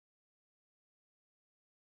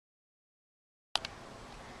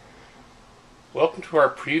Welcome to our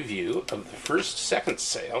preview of the first second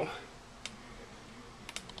sale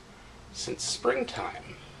since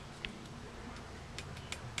springtime.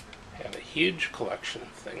 Have a huge collection of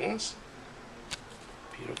things.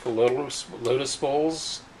 Beautiful lotus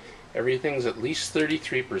bowls. Everything's at least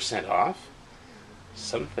 33% off.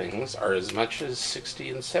 Some things are as much as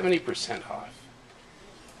 60 and 70% off.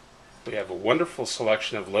 We have a wonderful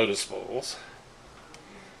selection of lotus bowls.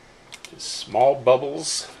 Just small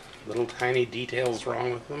bubbles, little tiny details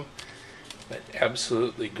wrong with them, but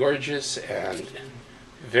absolutely gorgeous and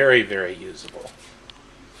very, very usable.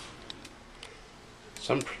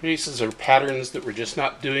 Some pieces are patterns that we're just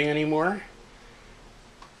not doing anymore.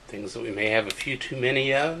 Things that we may have a few too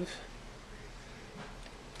many of.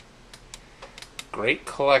 Great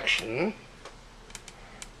collection.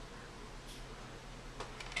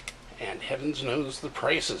 And heavens knows the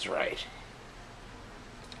price is right.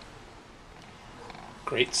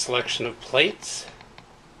 Great selection of plates.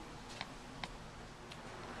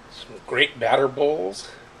 Some great batter bowls.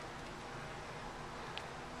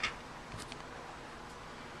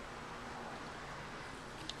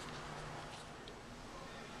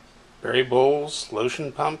 Berry bowls,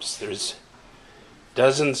 lotion pumps. There's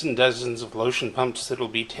dozens and dozens of lotion pumps that'll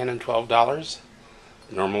be $10 and $12.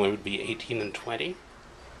 Normally it would be $18 and $20.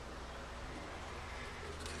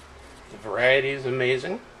 The variety is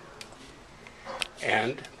amazing.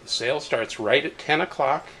 And the sale starts right at 10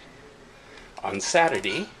 o'clock on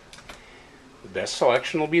Saturday. The best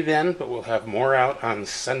selection will be then, but we'll have more out on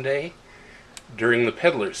Sunday during the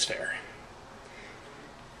Peddler's Fair.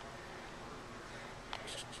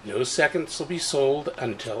 No seconds will be sold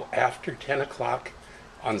until after 10 o'clock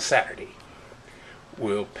on Saturday.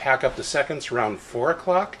 We'll pack up the seconds around 4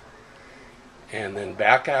 o'clock and then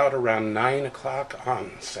back out around 9 o'clock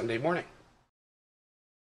on Sunday morning.